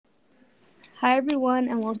Hi, everyone,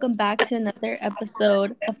 and welcome back to another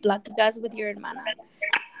episode of Pláticas with Your Hermana,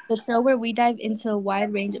 the show where we dive into a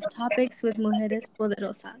wide range of topics with mujeres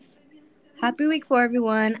poderosas. Happy week for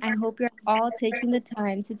everyone. I hope you're all taking the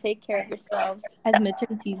time to take care of yourselves as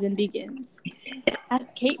midterm season begins.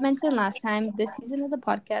 As Kate mentioned last time, this season of the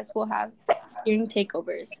podcast will have steering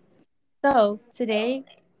takeovers. So, today,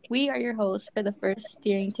 we are your hosts for the first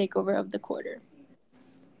steering takeover of the quarter.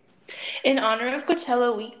 In honor of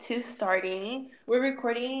Coachella Week 2 starting, we're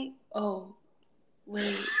recording. Oh,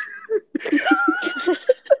 wait.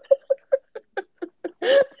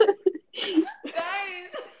 Guys!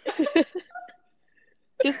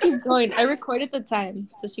 Just keep going. I recorded the time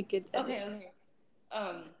so she could edit. Okay.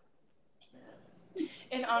 Um,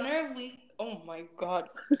 in honor of week. Oh my god.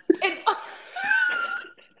 In...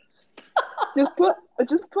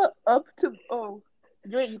 Just put up to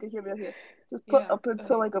you can hear me out here. Just put yeah, up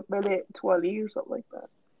until okay. like a minute 20 or something like that.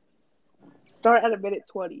 Start at a minute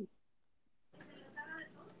 20.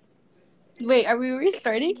 Wait, are we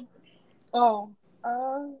restarting? Oh, I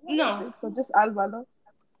don't No. think so. Just Alma.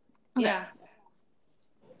 Okay. Yeah.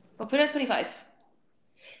 We'll put it at 25.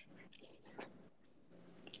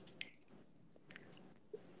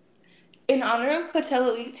 In honor of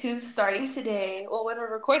Coachella Week 2 starting today, well, when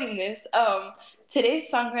we're recording this, today's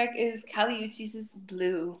song rec is Kali Uchis'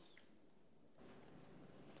 Blue.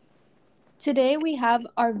 Today we have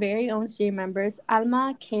our very own stream members,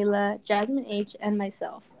 Alma, Kayla, Jasmin H, and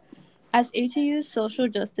myself. As HAU's Social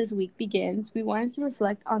Justice Week begins, we wanted to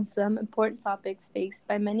reflect on some important topics faced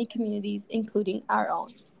by many communities, including our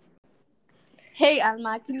own. Hey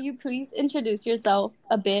Alma, can you please introduce yourself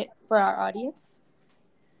a bit for our audience?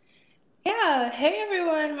 Yeah, hey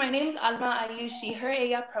everyone. My name's Alma. I use she, her,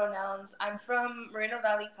 ella pronouns. I'm from Moreno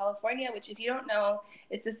Valley, California, which, if you don't know,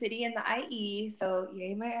 it's a city in the IE. So,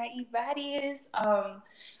 yay, my IE baddies.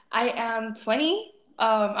 I am 20.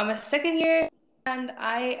 I'm a second year, and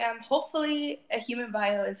I am hopefully a human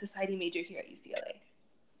bio and society major here at UCLA.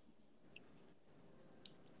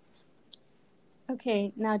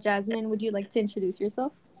 Okay, now Jasmine, would you like to introduce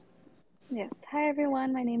yourself? Yes. Hi,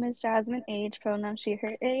 everyone. My name is Jasmin H, pronoun she,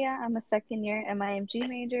 her, ella. I'm a second year MIMG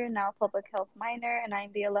major, now public health minor, and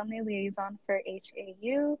I'm the alumni liaison for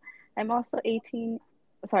HAU. I'm also 18.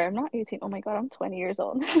 Sorry, I'm not 18. Oh my God, I'm 20 years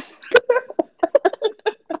old. Can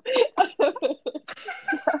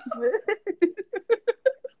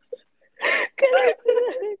I do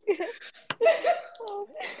that again? Oh,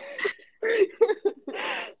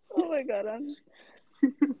 oh my God,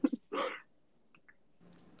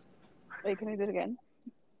 Wait, can I do it again?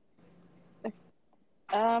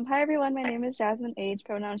 Hi everyone, my name is Jasmine H,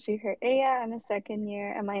 pronoun she, her, ella. I'm a second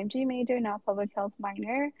year MIMG major, now public health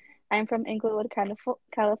minor. I'm from Inglewood,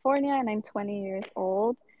 California, and I'm 20 years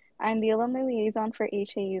old. I'm the alumni liaison for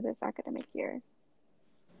HAU this academic year.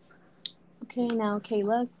 Okay, now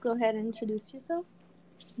Kayla, go ahead and introduce yourself.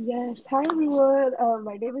 Yes. Hi everyone.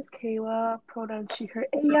 My name is Kayla. Pronoun she, her,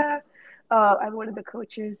 ella. I'm one of the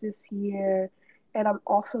coaches this year, and I'm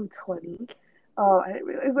also 20. I didn't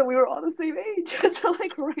realize that we were all the same age until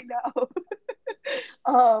like right now.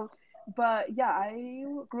 Um, but yeah, I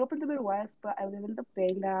grew up in the Midwest, but I live in the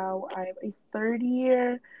Bay now. I'm a third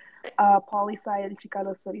year poli sci and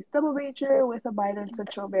Chicano studies double major with a minor in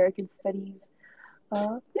Central American studies.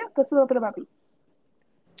 Yeah, that's a little bit about me.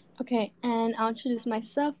 Okay, and I'll introduce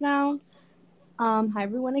myself now. Hi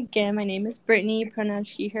everyone again. My name is Britney, pronouns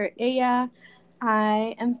she, her, ella.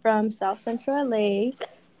 I am from South Central LA.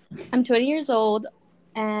 I'm 20 years old,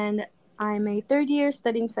 and I'm a third year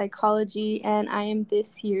studying psychology, and I am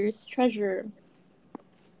this year's treasurer.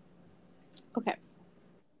 Okay,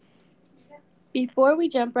 before we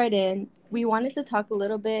jump right in, we wanted to talk a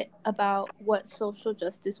little bit about what Social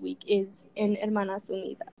Justice Week is in Hermanas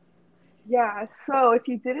Unidas. Yeah, so if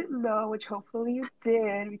you didn't know, which hopefully you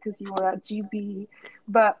did because you were at GB,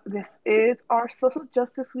 but this is our Social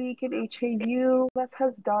Justice Week in HAU that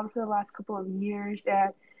has done for the last couple of years,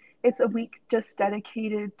 and it's a week just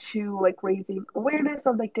dedicated to like raising awareness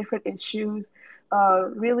on like different issues.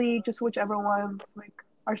 Really, just whichever one like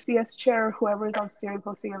our CS chair, whoever is on steering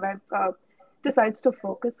hosting events, decides to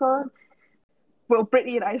focus on. Well,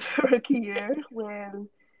 Brittany and I's rookie year when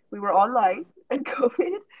we were online and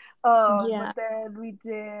COVID. But Yeah. then we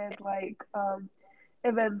did like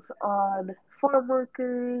events on farm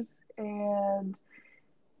workers and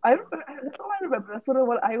that's all I remember. That's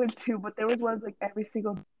what I went to. But there was ones like every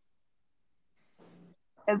single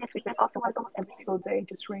and this week there's also ones almost every single day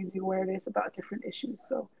just raising awareness about different issues.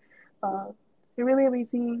 So uh, a really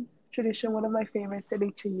amazing tradition, one of my favorites at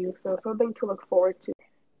HAU. So something to look forward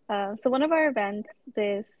to. So one of our events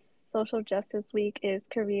this Social Justice Week is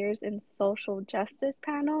Careers in Social Justice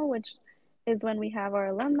panel, which is when we have our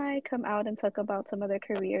alumni come out and talk about some of their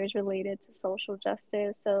careers related to social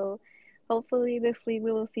justice. So hopefully this week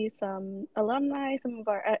we will see some alumni, some of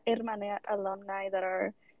our Hermana alumni that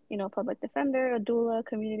are, public defender, a doula,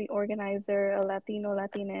 community organizer, a Latino,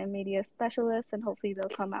 Latina, and media specialist, and hopefully they'll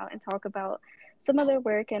come out and talk about some of their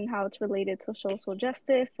work and how it's related to social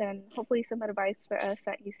justice and hopefully some advice for us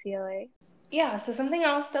at UCLA. Yeah, so something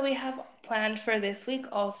else that we have planned for this week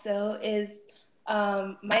also is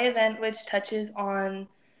my event, which touches on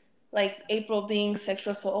like April being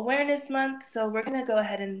Sexual Assault Awareness Month. So we're gonna go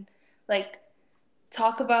ahead and like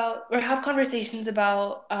talk about or have conversations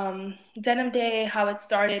about Denim Day, how it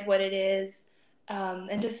started, what it is,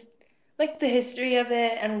 and just like the history of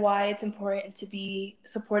it and why it's important to be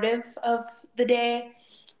supportive of the day.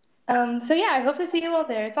 So yeah, I hope to see you all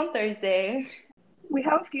there. It's on Thursday. We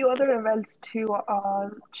have a few other events too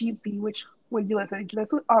on GB, which when you listen to this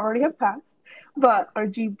would already have passed. But our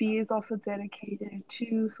GB is also dedicated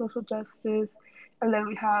to social justice. And then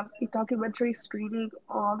we have a documentary screening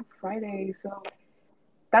on Friday. So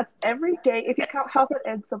that's every day. If you count Health and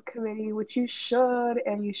Ed subcommittee, which you should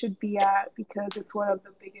and you should be at because it's one of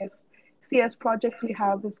the biggest CS projects we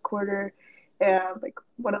have this quarter and like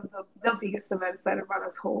one of the biggest events that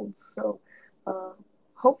Hermanas holds. So um,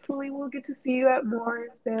 hopefully we'll get to see you at more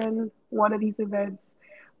than one of these events.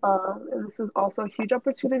 And this is also a huge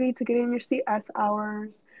opportunity to get in your CS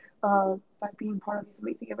hours by being part of these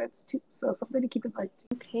amazing events too. So something to keep in mind.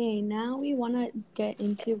 Okay, now we want to get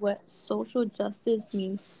into what social justice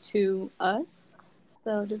means to us.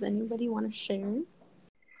 So, does anybody want to share?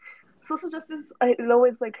 Social justice, I know,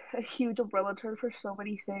 is like a huge umbrella term for so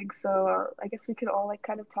many things. So I guess we could all like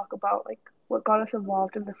kind of talk about like what got us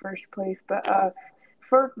involved in the first place. But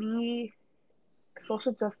for me,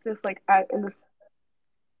 social justice like in the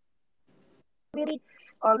really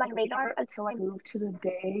on my radar until I moved to the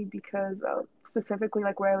Bay because specifically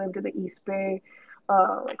like where I lived in the East Bay,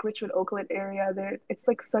 like Richmond, Oakland area, there it's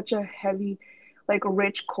like such a heavy, like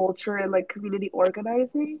rich culture and like community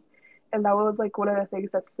organizing, and that was like one of the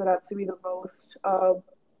things that stood out to me the most.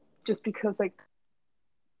 Just because like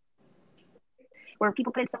where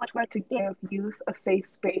people put in so much work to give youth a safe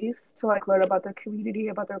space to like learn about their community,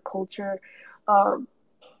 about their culture, um,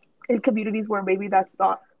 in communities where maybe that's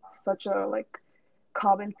not such a like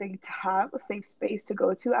common thing to have a safe space to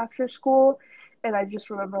go to after school. And I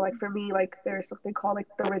just remember like for me like there's something called like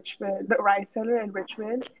the Rise Center in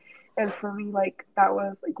Richmond. And for me like that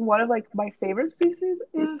was like one of like my favorite spaces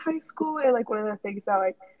in high school and like one of the things that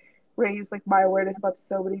like raised like my awareness about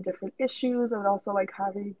so many different issues and also like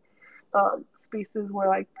having spaces where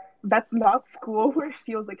like that's not school where it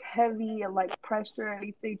feels like heavy and like pressure or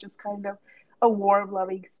anything, just kind of a warm,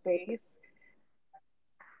 loving space.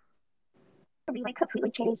 For me, like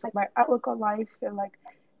completely changed like my outlook on life and like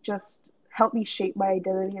just helped me shape my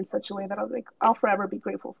identity in such a way that I was like I'll forever be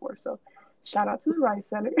grateful for. So shout out to the Rice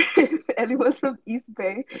Center. If anyone's from East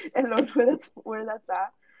Bay and knows where that's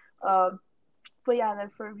at. Um, but yeah,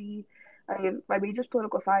 then for me, I mean my major is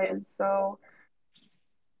political science, so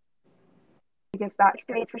I guess that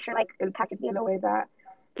experience for sure like impacted me in a way that,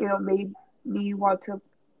 made me want to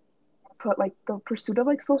put like the pursuit of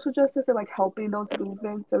like social justice and like helping those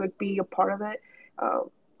movements and like being a part of it,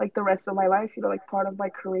 like the rest of my life, like part of my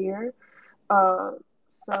career. Uh,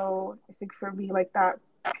 so I think for me, like that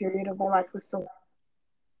period of my life was so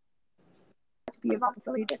to be involved in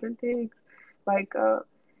so many different things, like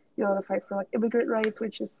the fight for like immigrant rights,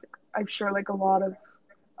 which is I'm sure like a lot of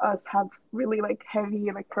us have really like heavy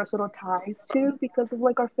and like personal ties to because of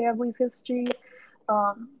like our family's history,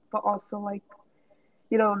 but also like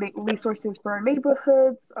resources for our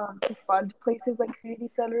neighborhoods, to fund places like community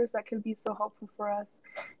centers that can be so helpful for us,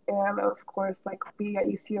 and of course like being at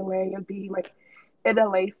UCLA and being like in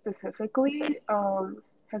LA specifically,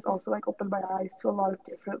 has also like opened my eyes to a lot of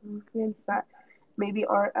different movements that maybe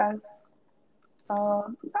aren't as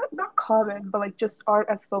not common, but like just aren't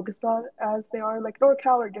as focused on as they are like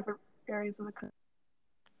NorCal or different areas of the country.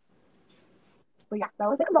 But yeah, that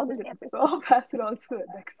was like a long-winded answer, so I'll pass it on to the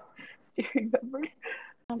next steering member.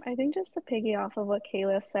 I think just to piggy off of what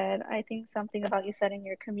Kayla said, I think something about you said in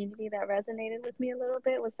your community that resonated with me a little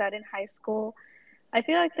bit was that in high school, I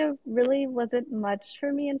feel like there really wasn't much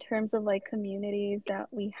for me in terms of like communities that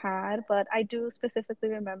we had, but I do specifically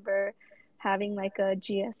remember having like a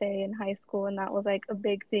GSA in high school, and that was like a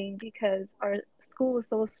big thing because our school was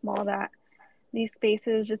so small that these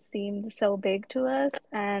spaces just seemed so big to us.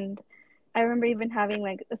 And I remember even having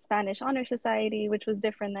like a Spanish honor society, which was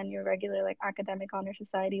different than your regular like academic honor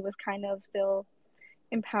society, was kind of still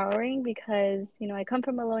empowering because, I come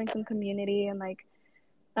from a low income community and like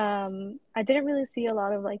I didn't really see a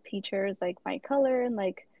lot of like teachers like my color and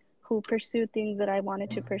like who pursued things that I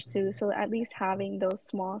wanted to pursue. So at least having those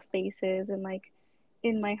small spaces and like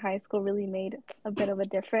in my high school really made a bit of a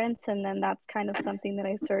difference. And then that's kind of something that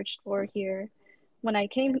I searched for here when I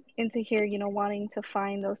came into here, wanting to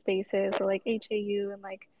find those spaces or like HAU and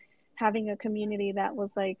like having a community that was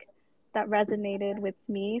like that resonated with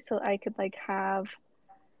me so I could like have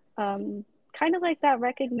kind of like that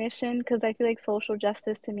recognition because I feel like social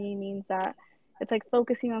justice to me means that it's like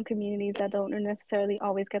focusing on communities that don't necessarily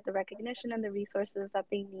always get the recognition and the resources that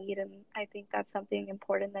they need. And I think that's something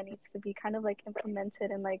important that needs to be kind of like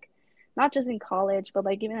implemented and like not just in college, but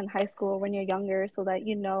like even in high school when you're younger so that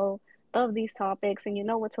of these topics and you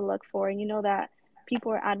know what to look for and you know that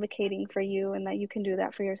people are advocating for you and that you can do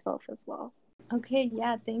that for yourself as well. Okay,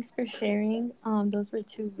 yeah, thanks for sharing. Those were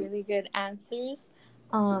two really good answers.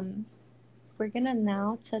 Um, we're gonna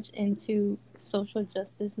now touch into social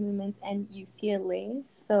justice movements and UCLA.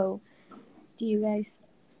 So, do you guys,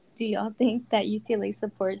 do y'all think that UCLA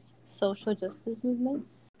supports social justice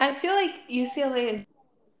movements? I feel like UCLA is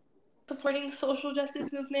supporting social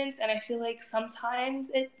justice movements, and I feel like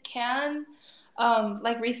sometimes it can.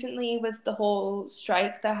 Like recently with the whole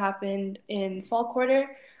strike that happened in fall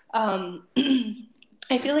quarter, I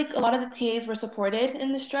feel like a lot of the TAs were supported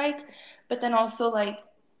in the strike, but then also like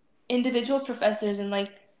individual professors and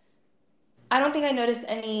like I don't think I noticed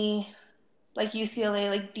any like UCLA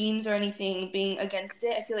like deans or anything being against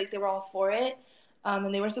it. I feel like they were all for it,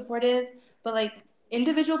 and they were supportive. But like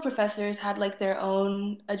individual professors had like their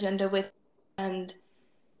own agenda with, and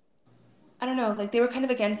I don't know, like they were kind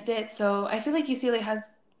of against it. So I feel like UCLA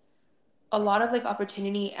has a lot of like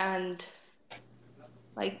opportunity and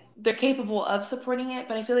like they're capable of supporting it,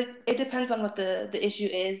 but I feel like it depends on what the issue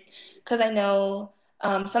is, because I know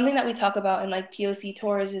something that we talk about in like POC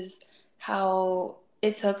tours is how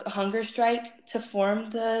it took a hunger strike to form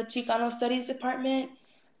the Chicano Studies department,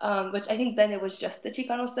 which I think then it was just the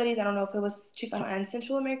Chicano Studies. I don't know if it was Chicano and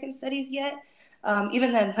Central American Studies yet.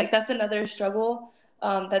 Even then, like that's another struggle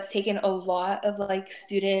that's taken a lot of like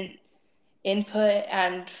student input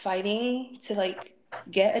and fighting to like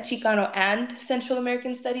get a Chicano and Central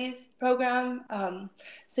American Studies program.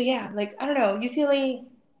 So yeah, like I don't know, UCLA,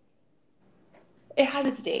 it has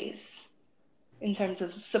its days in terms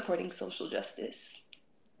of supporting social justice.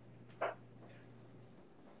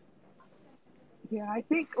 Yeah, I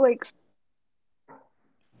think like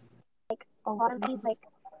a lot of these like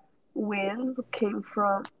wins came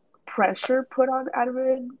from pressure put on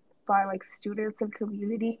admin by like students and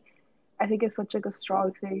community. I think it's such like a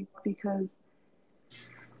strong thing because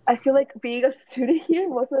I feel like being a student here,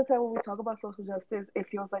 most of the time when we talk about social justice, it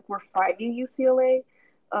feels like we're fighting UCLA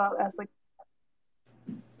as like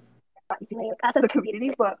UCLA like, as a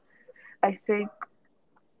community, but I think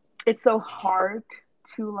it's so hard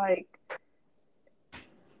to like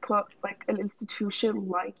put like an institution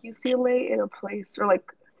like UCLA in a place or like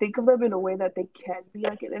think of them in a way that they can be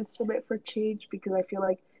like an instrument for change because I feel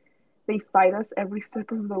like they fight us every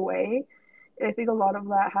step of the way. And I think a lot of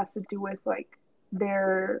that has to do with like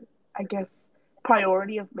their, I guess,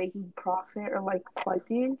 priority of making profit or like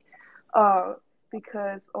funding, uh,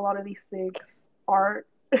 because a lot of these things aren't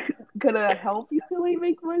gonna help UCLA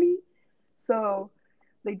make money, so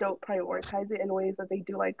they don't prioritize it in ways that they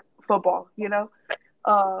do like football, you know.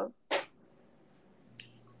 One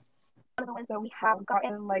of the ones that we have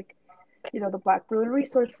gotten like the Black Bruin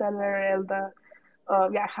Resource Center and the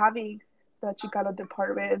yeah, having the Chicano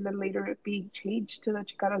department and then later it being changed to the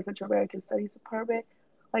Chicano Central American Studies department,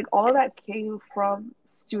 like all of that came from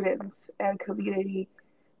students and community.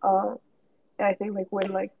 Uh, and I think like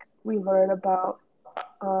when like we learn about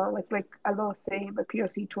like I was saying the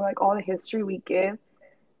POC tour, like all the history we give,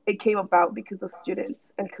 it came about because of students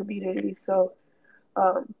and community. So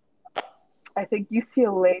um, I think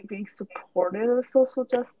UCLA being supportive of social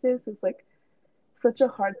justice is like such a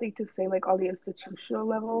hard thing to say like on the institutional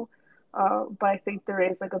level. But I think there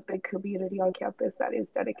is like a big community on campus that is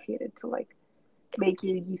dedicated to like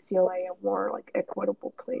making UCLA a more like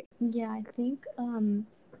equitable place. Yeah, I think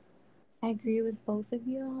I agree with both of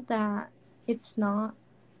you that it's not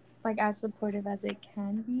like as supportive as it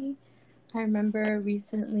can be. I remember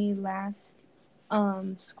recently last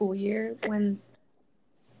school year when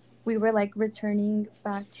we were like returning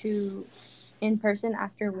back to in person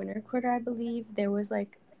after winter quarter, I believe there was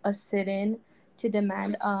like a sit-in to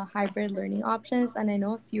demand hybrid learning options, and I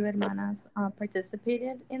know a few hermanas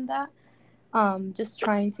participated in that, just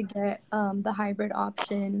trying to get the hybrid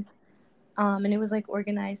option, and it was like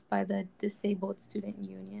organized by the Disabled Student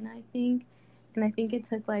Union, I think. And I think it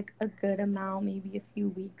took like a good amount, maybe a few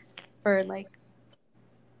weeks, for like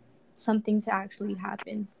something to actually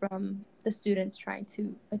happen from the students trying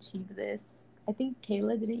to achieve this. I think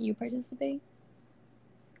Kayla, didn't you participate?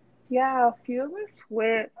 Yeah, a few of us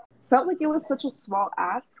went. Felt like it was such a small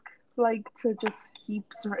ask, like to just keep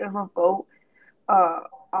certain remote uh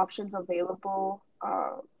options available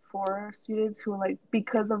for students who like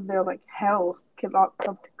because of their like health cannot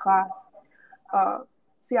come to class. Uh,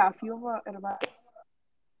 so yeah, a few of us and I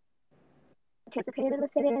participated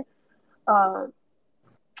with it. Um,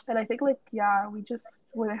 and I think like yeah, we just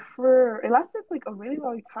went for it lasted like a really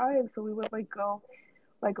long time, so we would like go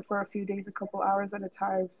like for a few days, a couple hours at a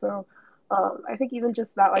time. So I think even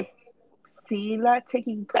just that like seeing that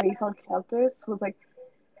taking place on campus was like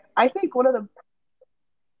I think one of the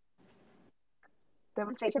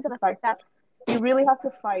demonstrations of the fact that you really have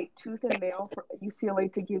to fight tooth and nail for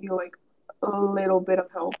UCLA to give you like a little bit of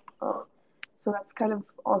help. So that's kind of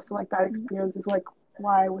also like that experience is like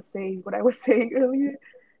why I was saying what I was saying earlier,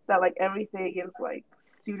 that like everything is like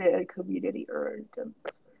student and community earned and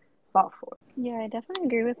fought for. Yeah, I definitely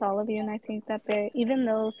agree with all of you, and I think that there, even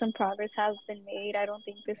though some progress has been made, I don't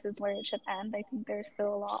think this is where it should end. I think there's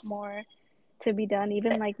still a lot more to be done.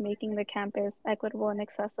 Even like making the campus equitable and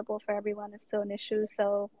accessible for everyone is still an issue.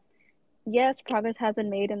 So, yes, progress has been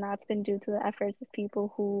made, and that's been due to the efforts of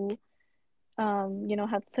people who,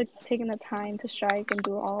 have taken the time to strike and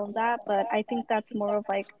do all of that. But I think that's more of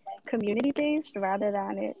like community based rather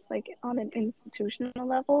than it like on an institutional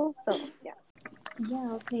level. So, yeah.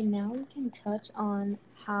 Yeah, okay, now we can touch on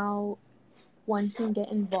how one can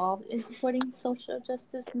get involved in supporting social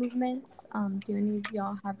justice movements. Do any of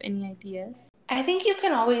y'all have any ideas? I think you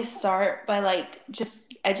can always start by like just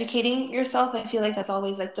educating yourself. I feel like that's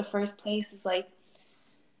always like the first place is like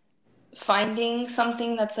finding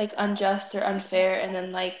something that's like unjust or unfair and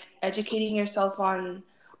then like educating yourself on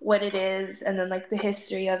what it is and then like the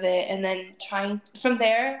history of it and then trying from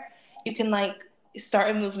there you can like start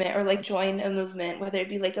a movement or like join a movement, whether it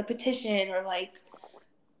be like a petition or like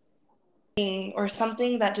or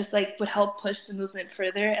something that just like would help push the movement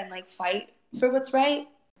further and like fight for what's right.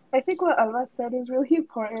 I think what Alma said is really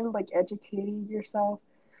important, like educating yourself.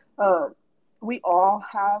 Um, we all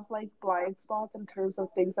have like blind spots in terms of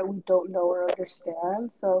things that we don't know or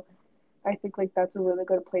understand. So I think like that's a really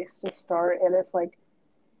good place to start. And if like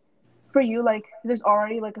for you, like there's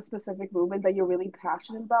already like a specific movement that you're really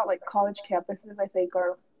passionate about, like college campuses, I think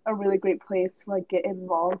are a really great place to like get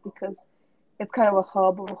involved because it's kind of a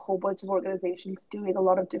hub of a whole bunch of organizations doing a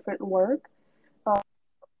lot of different work.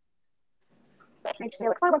 Like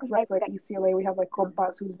farm workers' rights, like at UCLA, we have like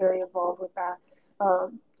Compas who's very involved with that.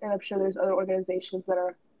 And I'm sure there's other organizations that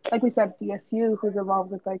are, like we said, DSU who's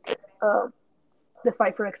involved with like the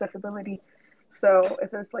fight for accessibility. So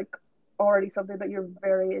if there's like already something that you're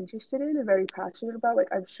very interested in and very passionate about, like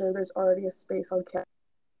I'm sure there's already a space on campus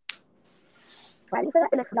fighting for that.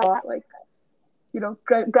 And if not, like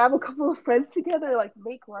grab a couple of friends together, like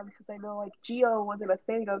make one because I know like Geo wasn't a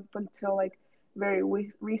thing up until like very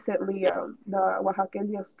recently, the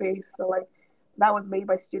Oaxaqueño space. So like that was made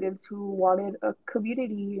by students who wanted a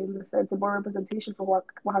community in the sense of more representation for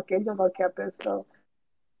Oaxaqueños on campus. So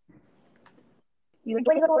either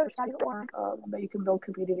join it or starting or that you can build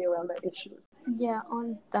community around that issue. Yeah,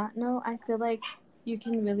 on that note, I feel like you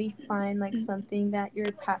can really find like something that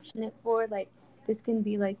you're passionate for. Like this can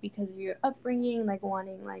be like because of your upbringing, like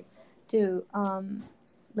wanting like to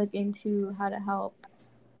look into how to help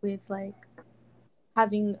with like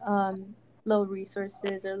having low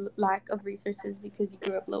resources or lack of resources because you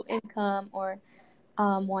grew up low income, or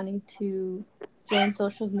wanting to join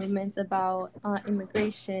social movements about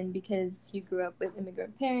immigration because you grew up with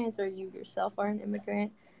immigrant parents or you yourself are an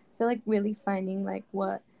immigrant. I feel like really finding like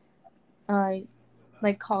what uh,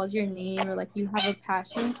 like calls your name or like you have a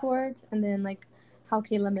passion towards, and then like how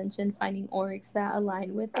Kayla mentioned, finding orgs that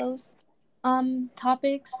align with those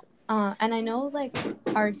topics. And I know like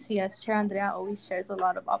our CS chair Andrea always shares a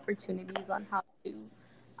lot of opportunities on how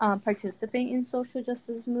to participate in social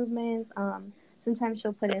justice movements. Sometimes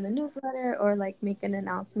she'll put in a newsletter or like make an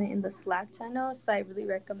announcement in the Slack channel. So I really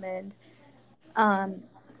recommend um,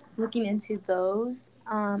 looking into those.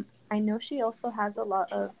 I know she also has a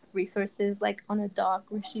lot of resources like on a doc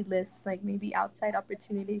where she lists like maybe outside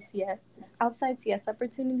opportunities, CS, outside CS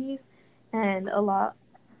opportunities, and a lot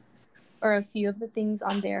or a few of the things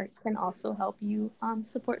on there can also help you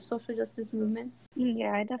support social justice movements.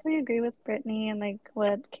 Yeah, I definitely agree with Brittany and like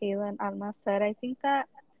what Kayla and Alma said. I think that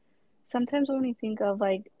sometimes when we think of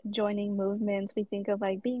like joining movements, we think of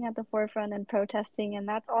like being at the forefront and protesting, and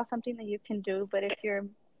that's all something that you can do. But if you're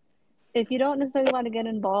if you don't necessarily want to get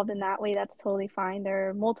involved in that way, that's totally fine. There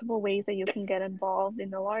are multiple ways that you can get involved in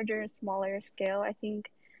the larger, smaller scale. I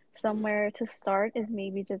think somewhere to start is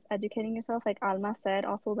maybe just educating yourself, like Alma said,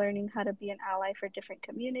 also learning how to be an ally for different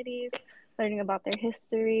communities, learning about their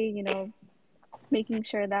history, making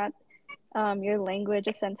sure that your language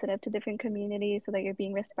is sensitive to different communities so that you're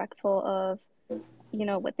being respectful of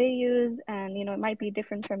what they use, and it might be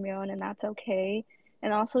different from your own, and that's okay.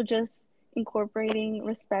 And also just incorporating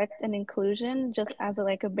respect and inclusion just as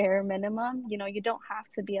like a bare minimum. You don't have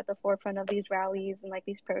to be at the forefront of these rallies and like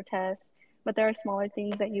these protests, but there are smaller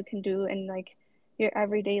things that you can do in like your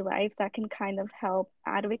everyday life that can kind of help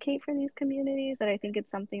advocate for these communities, that I think it's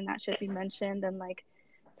something that should be mentioned, and like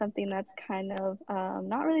something that's kind of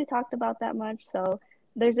not really talked about that much. So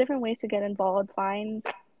there's different ways to get involved. Find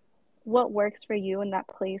what works for you and that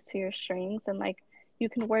plays to your strengths, and like you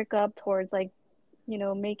can work up towards like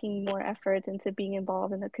making more efforts into being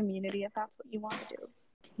involved in the community if that's what you want to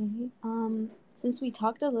do. Okay. Since we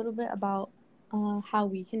talked a little bit about how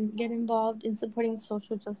we can get involved in supporting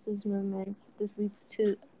social justice movements, this leads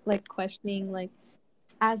to like questioning like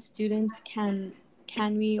as students can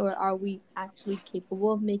we or are we actually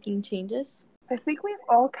capable of making changes? I think we've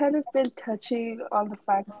all kind of been touching on the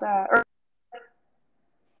fact that, or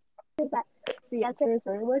is that the answer is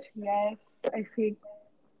very much yes. I think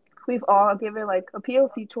we've all given like a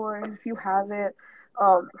POC tour, and if you haven't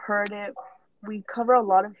heard it, we cover a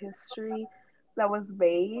lot of history that was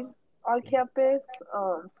made on campus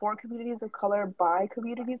for communities of color, by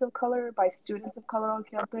communities of color, by students of color on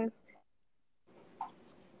campus.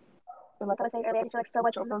 And like I was saying earlier, I feel like so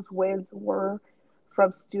much of those wins were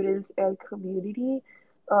from students and community.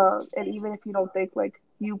 And even if you don't think like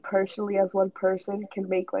you personally as one person can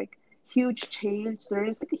make like huge change, there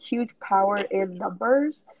is like a huge power in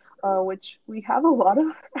numbers, which we have a lot of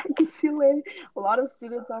at UCLA, a lot of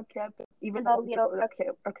students on campus, even though,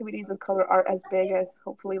 our communities of color aren't as big as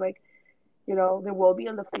hopefully like there will be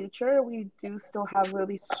in the future. We do still have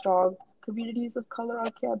really strong communities of color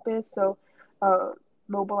on campus. So, uh,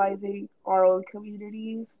 mobilizing our own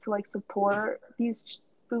communities to like support these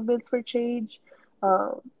movements for change.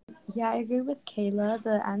 Um, Yeah, I agree with Kayla.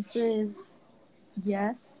 The answer is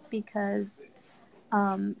yes because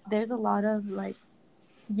there's a lot of like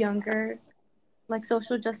younger like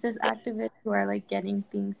social justice activists who are like getting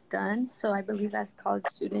things done. So I believe as college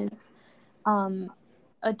students, um,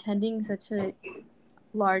 attending such a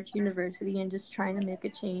large university and just trying to make a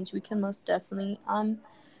change, we can most definitely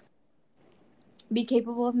be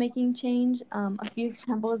capable of making change. A few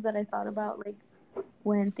examples that I thought about like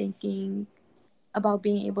when thinking about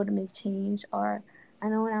being able to make change are I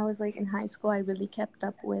know when I was like in high school I really kept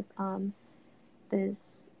up with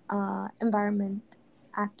this environment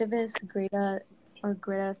activist Greta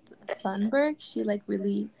Thunberg. She like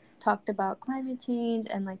really talked about climate change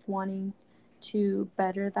and like wanting to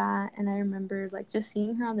better that. And I remember like just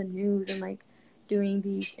seeing her on the news and like doing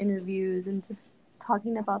these interviews and just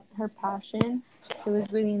talking about her passion. It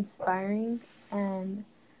was really inspiring. And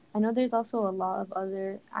I know there's also a lot of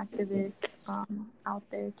other activists out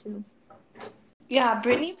there too. Yeah,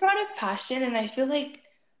 Brittany brought up passion, and I feel like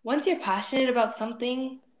once you're passionate about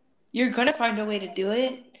something, you're gonna find a way to do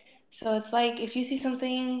it. So it's like if you see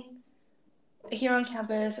something here on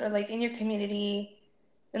campus or like in your community,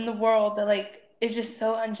 in the world that like is just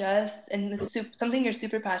so unjust and it's something you're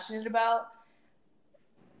super passionate about,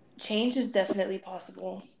 change is definitely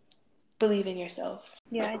possible. Believe in yourself.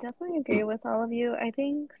 Yeah, I definitely agree with all of you. I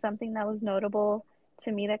think something that was notable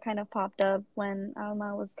to me that kind of popped up when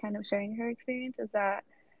Alma was kind of sharing her experience is that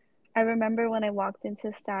I remember when I walked into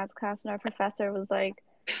stats class and our professor was like,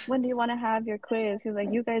 "When do you want to have your quiz?" He was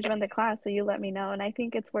like, "You guys run the class, so you let me know." And I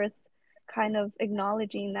think it's worth kind of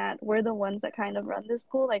acknowledging that we're the ones that kind of run this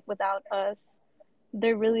school. Like without us,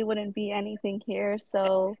 there really wouldn't be anything here.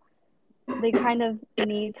 So they kind of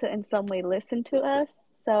need to in some way listen to us.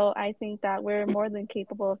 So I think that we're more than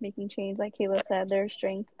capable of making change. Like Kayla said, there's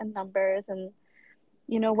strength in numbers, and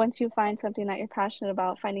once you find something that you're passionate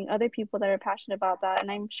about, finding other people that are passionate about that.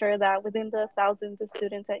 And I'm sure that within the thousands of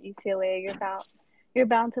students at UCLA, you're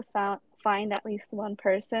bound to find at least one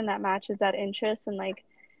person that matches that interest, and like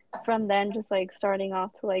from then just like starting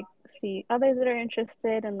off to like see others that are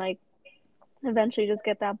interested, and like eventually just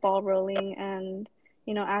get that ball rolling, and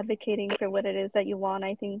advocating for what it is that you want.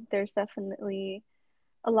 I think there's definitely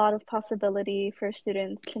a lot of possibility for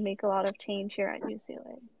students to make a lot of change here at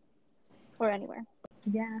UCLA or anywhere.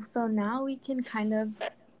 Yeah, so now we can kind of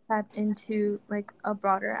tap into like a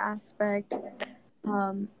broader aspect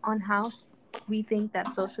on how we think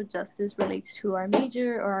that social justice relates to our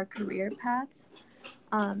major or our career paths.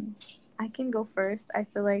 Um, I can go first. I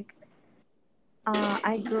feel like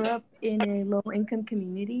I grew up in a low income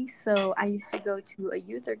community, so I used to go to a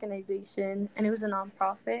youth organization, and it was a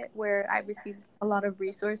nonprofit where I received a lot of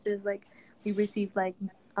resources. Like, we received like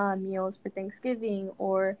meals for Thanksgiving,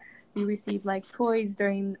 or we received like toys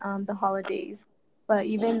during the holidays. But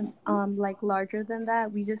even like larger than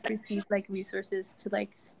that, we just received like resources to like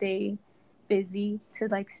stay busy, to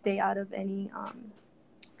like stay out of any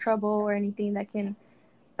trouble or anything that can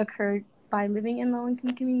occur by living in low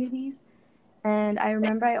income communities. And I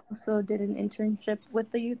remember I also did an internship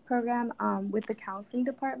with the youth program with the counseling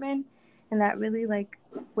department, and that really like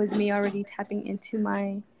was me already tapping into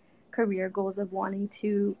my career goals of wanting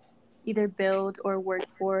to either build or work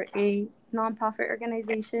for a nonprofit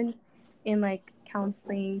organization in like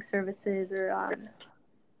counseling services or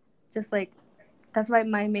just like that's why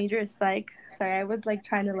my major is psych. Sorry, I was like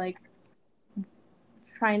trying to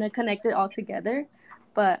connect it all together,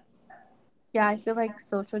 but yeah, I feel like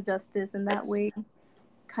social justice in that way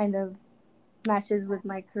kind of matches with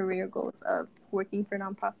my career goals of working for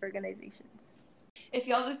nonprofit organizations. If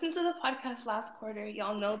y'all listened to the podcast last quarter,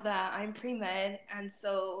 y'all know that I'm pre med, and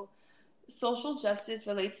so social justice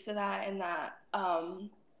relates to that, and that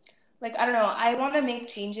like I don't know, I want to make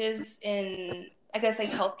changes in I guess like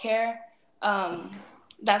healthcare.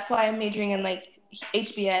 That's why I'm majoring in like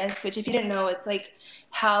HBS, which if you didn't know, it's like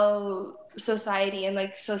how society and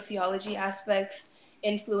like sociology aspects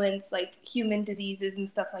influence like human diseases and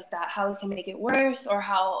stuff like that. How it can make it worse, or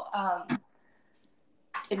how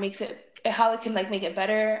it makes it how it can like make it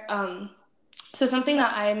better. So something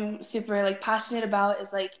that I'm super like passionate about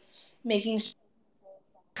is like making sure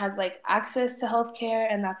has like access to healthcare,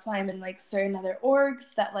 and that's why I'm in like certain other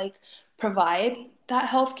orgs that like provide that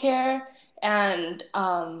healthcare and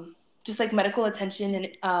just like medical attention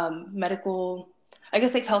and medical, I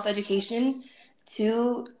guess like health education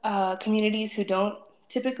to communities who don't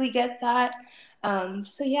typically get that.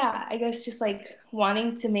 So yeah, I guess just like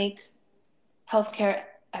wanting to make healthcare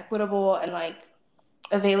equitable and like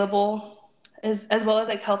available as well as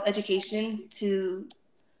like health education to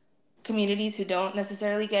communities who don't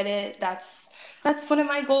necessarily get it. That's one of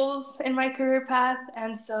my goals in my career path.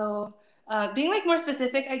 And so being like more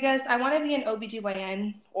specific, I guess I want to be an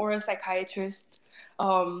OBGYN or a psychiatrist.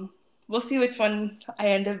 We'll see which one I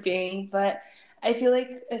end up being, but I feel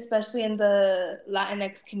like especially in the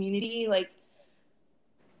Latinx community, like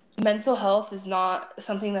mental health is not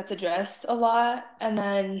something that's addressed a lot. And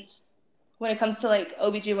then when it comes to like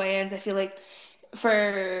OBGYNs, I feel like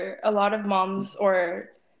for a lot of moms or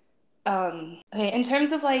okay, in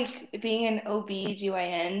terms of like being an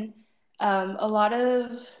OB/GYN, a lot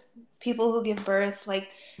of people who give birth, like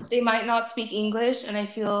they might not speak English, and I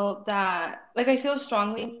feel that, like, I feel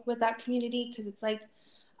strongly with that community because it's like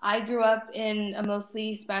I grew up in a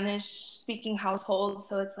mostly Spanish speaking household,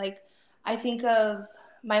 so it's like I think of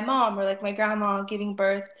my mom or like my grandma giving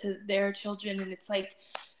birth to their children, and it's like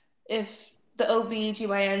if the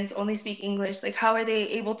OB/GYNs only speak English, like how are they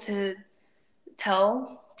able to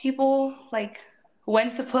tell people like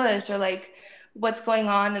when to push or like what's going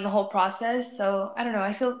on in the whole process. So I don't know.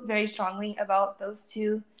 I feel very strongly about those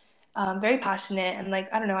two. Very passionate, and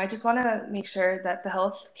like I don't know. I just want to make sure that the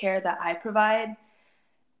health care that I provide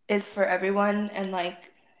is for everyone, and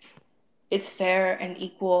like it's fair and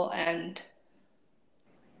equal and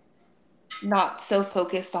not so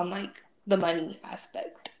focused on like the money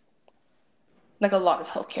aspect, like a lot of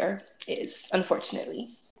healthcare is,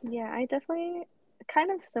 unfortunately. Yeah, I definitely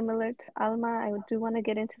kind of similar to Alma. I do want to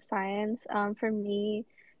get into science. For me,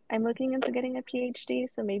 I'm looking into getting a PhD,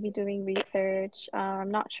 so maybe doing research. I'm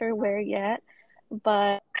not sure where yet,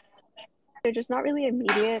 but they're just not really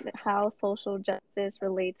immediate how social justice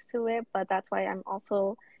relates to it. But that's why I'm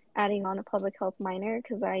also adding on a public health minor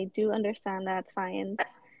because I do understand that science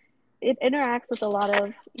it interacts with a lot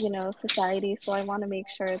of society, so I want to make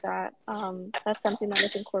sure that that's something that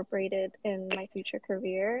is incorporated in my future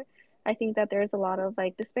career. I think that there's a lot of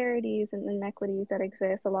like disparities and inequities that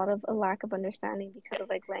exist, a lot of a lack of understanding because of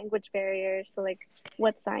like language barriers, so like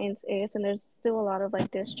what science is, and there's still a lot of like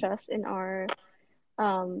distrust in our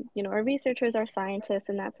our researchers, our scientists,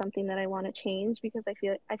 and that's something that I want to change because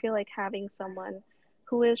I feel like having someone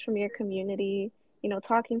who is from your community,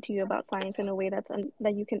 talking to you about science in a way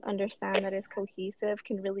that you can understand that is cohesive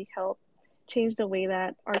can really help change the way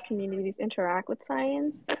that our communities interact with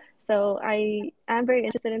science. So I am very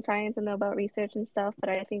interested in science and know about research and stuff, but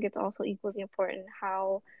I think it's also equally important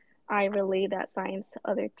how I relay that science to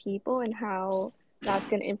other people and how that's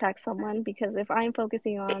going to impact someone because if I'm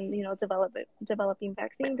focusing on developing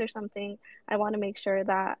vaccines or something, I want to make sure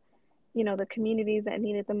that the communities that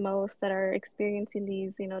need it the most that are experiencing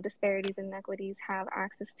these disparities and inequities have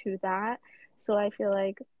access to that. So I feel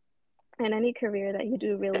like in any career that you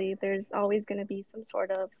do, really, there's always going to be some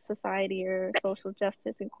sort of society or social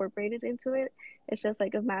justice incorporated into it. It's just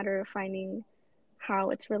like a matter of finding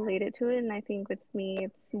how it's related to it. And I think with me,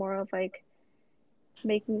 it's more of like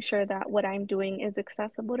making sure that what I'm doing is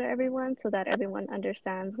accessible to everyone so that everyone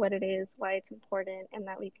understands what it is, why it's important, and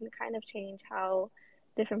that we can kind of change how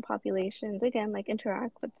different populations, again, like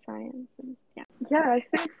interact with science. And yeah. Yeah, I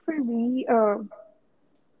think for me,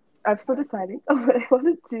 I'm still deciding on what I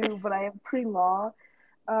want to do, but I am pre-law.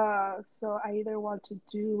 So I either want to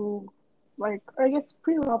do like, or I guess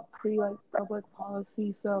pre-law, like public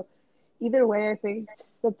policy. So either way, I think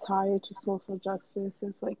the tie to social justice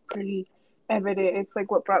is like pretty evident. It's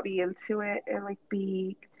like what brought me into it, and like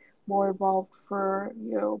being more involved for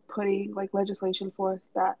putting like legislation forth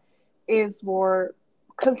that is more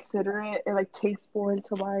considerate and like takes more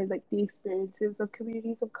into mind like the experiences of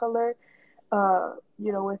communities of color.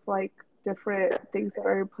 With like different things that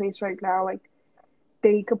are in place right now, like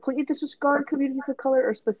they completely disregard communities of color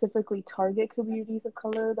or specifically target communities of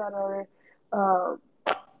color that are um,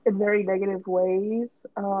 in very negative ways.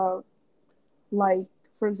 Like,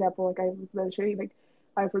 for example, like I was mentioning, like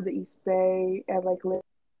I'm from the East Bay and like live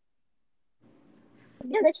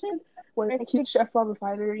in Richmond, where it's a huge Chevron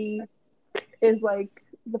refinery, is like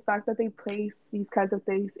the fact that they place these kinds of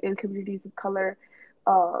things in communities of color.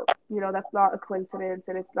 That's not a coincidence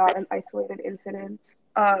and it's not an isolated incident.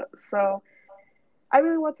 So I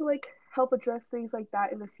really want to like help address things like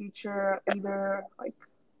that in the future, either like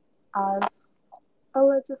as a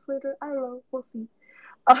legislator, I don't know, we'll see,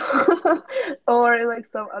 or in like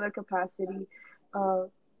some other capacity. Uh,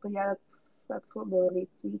 but yeah, that's what motivates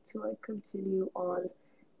me to like continue on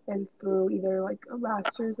and through either like a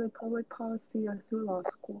master's in public policy or through law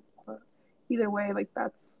school. But either way, like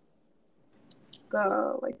that's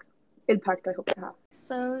the like impact I hope to have.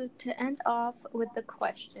 So, to end off with the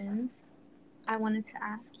questions, I wanted to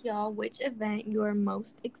ask y'all which event you're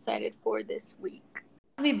most excited for this week.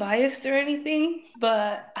 To be biased or anything,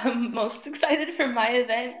 but I'm most excited for my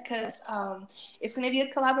event because it's going to be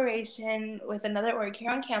a collaboration with another org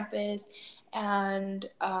here on campus, and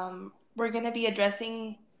we're going to be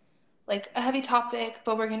addressing like a heavy topic,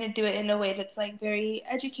 but we're going to do it in a way that's like very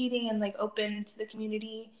educating and like open to the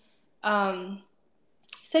community. Um,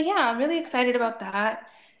 so yeah, I'm really excited about that.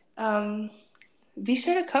 Um, be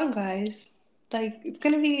sure to come, guys. Like it's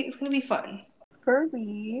gonna be fun. For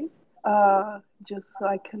me, just so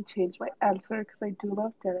I can change my answer because I do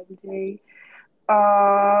love Denim Day.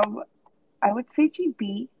 I would say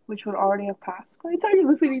GB, which would already have passed by the time you're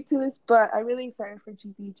listening to this, but I'm really excited for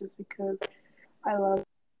GB just because I love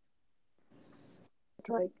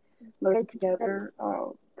to like learn together.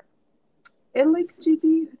 And like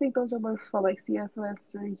GB, I think those are more fun. Like CSMS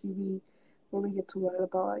during GB, where we get to learn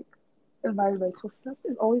about like environmental stuff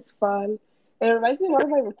is always fun. And it reminds me a lot of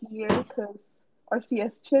my rookie year because our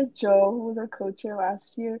CS chair Joe, who was our co-chair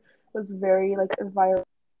last year, was very like environment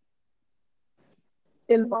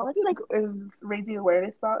involved like in raising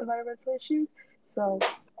awareness about environmental issues. So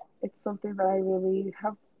it's something that I really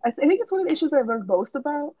have. I think it's one of the issues I learned most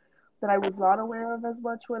about that I was not aware of as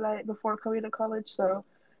much when I before coming to college. So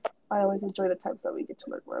I always enjoy the times that we get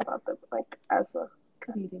to learn more about them, like as a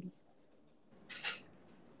community.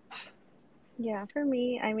 Yeah, for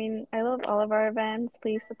me, I mean, I love all of our events.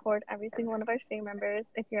 Please support every single one of our stay members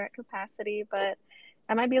if you're at capacity. But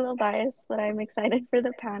I might be a little biased, but I'm excited for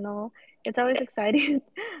the panel. It's always exciting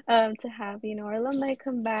to have, our alumni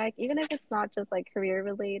come back, even if it's not just like career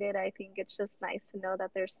related. I think it's just nice to know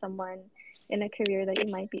that there's someone in a career that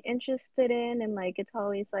you might be interested in. And like, it's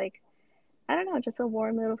always like, I don't know, just a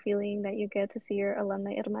warm little feeling that you get to see your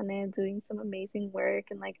alumni hermana doing some amazing work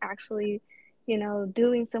and like actually,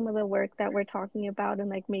 doing some of the work that we're talking about and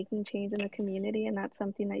like making change in the community. And that's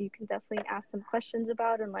something that you can definitely ask some questions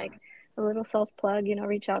about and like a little self plug,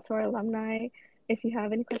 reach out to our alumni. If you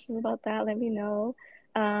have any questions about that, let me know.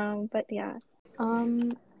 But yeah.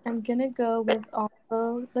 Um, I'm gonna go with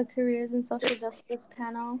also the careers in social justice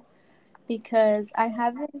panel because I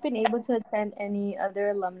haven't been able to attend any other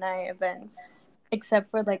alumni events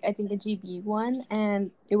except for like I think a GB one,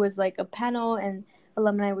 and it was like a panel and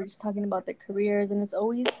alumni were just talking about their careers, and it's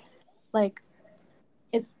always like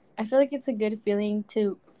it. I feel like it's a good feeling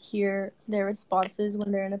to hear their responses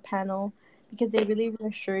when they're in a panel because they really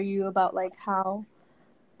reassure you about like how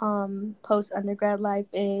post undergrad life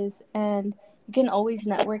is, and you can always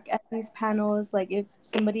network at these panels. Like if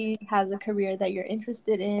somebody has a career that you're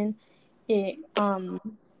interested in, it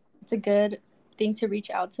it's a good thing to reach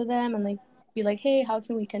out to them and like be like, hey, how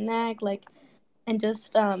can we connect, like, and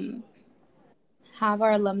just have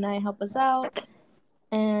our alumni help us out.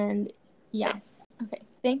 And Yeah. Okay.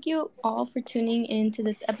 Thank you all for tuning in to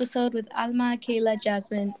this episode with Alma, Kayla,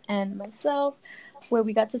 Jasmine, and myself, where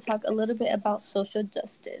we got to talk a little bit about social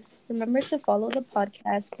justice. Remember to follow the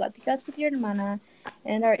podcast Platicas with Your Hermana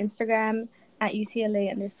and our Instagram at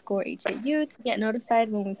UCLA_HAU to get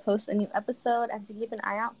notified when we post a new episode and to keep an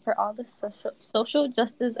eye out for all the social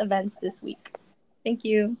justice events this week. Thank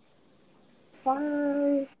you.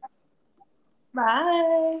 Bye.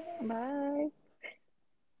 Bye. Bye.